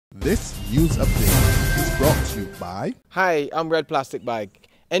This news update is brought to you by... Hi, I'm Red Plastic Bag.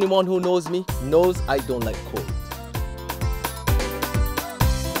 Anyone who knows me knows I don't like cold.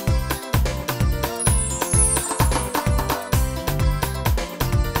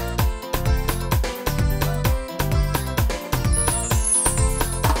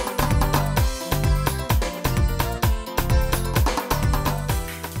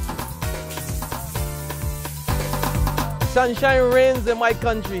 Sunshine reigns in my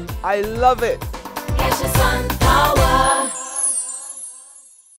country. I love it. Catch the sun power.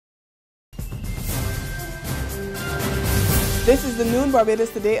 This is the Noon Barbados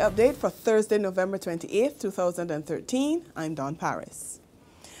Today update for Thursday, November 28th, 2013. I'm Dawn Paris.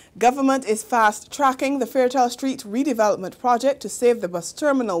 Government is fast-tracking the Fairchild Street redevelopment project to save the bus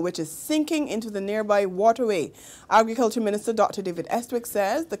terminal, which is sinking into the nearby waterway. Agriculture Minister Dr. David Estwick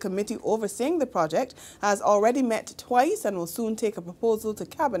says the committee overseeing the project has already met twice and will soon take a proposal to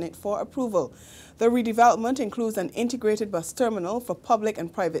Cabinet for approval. The redevelopment includes an integrated bus terminal for public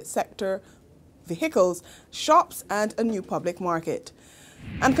and private sector vehicles, shops, and a new public market.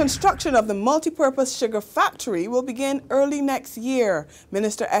 And construction of the multi-purpose sugar factory will begin early next year.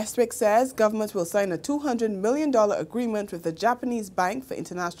 Minister Estwick says government will sign a $200 million agreement with the Japanese Bank for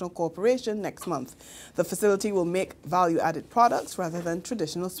International Cooperation next month. The facility will make value-added products rather than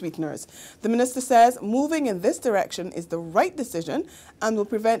traditional sweeteners. The minister says moving in this direction is the right decision and will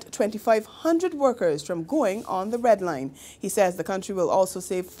prevent 2,500 workers from going on the red line. He says the country will also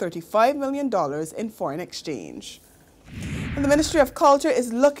save $35 million in foreign exchange. And the Ministry of Culture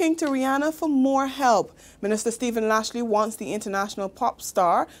is looking to Rihanna for more help. Minister Stephen Lashley wants the international pop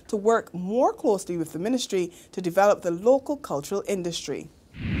star to work more closely with the ministry to develop the local cultural industry.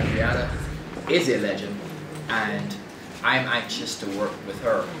 Rihanna is a legend, and I'm anxious to work with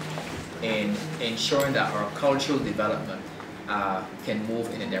her in ensuring that our cultural development can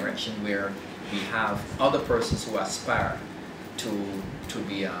move in a direction where we have other persons who aspire to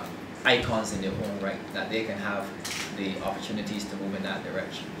be icons in their own right, that they can have the opportunities to move in that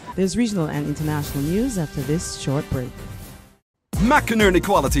direction. There's regional and international news after this short break. McInerney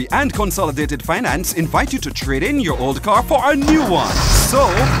Quality and Consolidated Finance invite you to trade in your old car for a new one.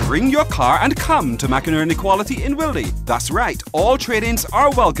 So, bring your car and come to McInerney Quality in Wildy. That's right, all trade-ins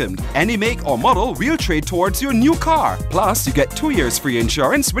are welcomed. Any make or model will trade towards your new car. Plus, you get 2 years free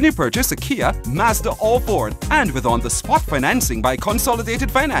insurance when you purchase a Kia, Mazda or Ford. And with on-the-spot financing by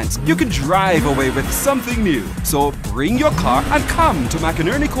Consolidated Finance, you can drive away with something new. So, bring your car and come to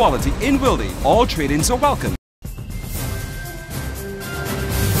McInerney Quality in Wildy. All trade-ins are welcome.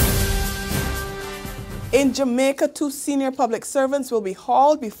 In Jamaica, 2 senior public servants will be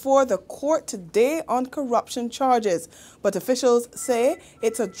hauled before the court today on corruption charges. But officials say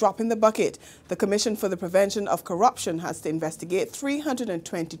it's a drop in the bucket. The Commission for the Prevention of Corruption has to investigate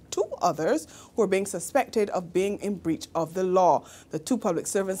 322 others who are being suspected of being in breach of the law. The 2 public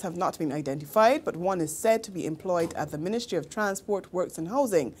servants have not been identified, but one is said to be employed at the Ministry of Transport, Works and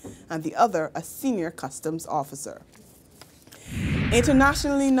Housing, and the other a senior customs officer.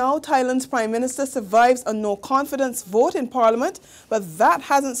 Internationally now, Thailand's Prime Minister survives a no-confidence vote in Parliament, but that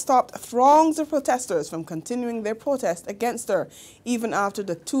hasn't stopped throngs of protesters from continuing their protest against her. Even after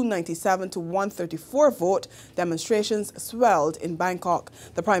the 297 to 134 vote, demonstrations swelled in Bangkok.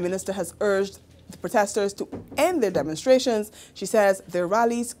 The Prime Minister has urged the protesters to end their demonstrations. She says their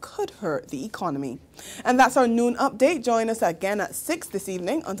rallies could hurt the economy. And that's our noon update. Join us again at 6 this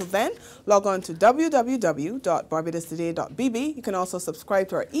evening. Until then, log on to www.barbadostoday.bb. You can also subscribe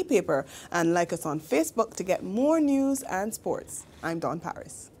to our e-paper and like us on Facebook to get more news and sports. I'm Dawn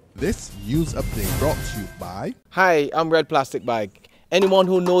Paris. This news update brought to you by... Hi, I'm Red Plastic Bag. Anyone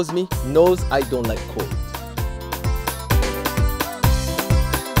who knows me knows I don't like cold.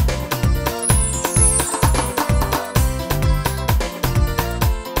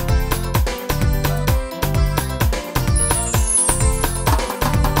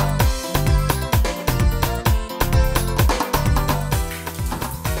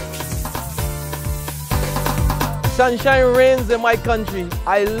 Sunshine reigns in my country.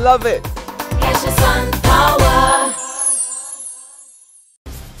 I love it. Catch the sun power.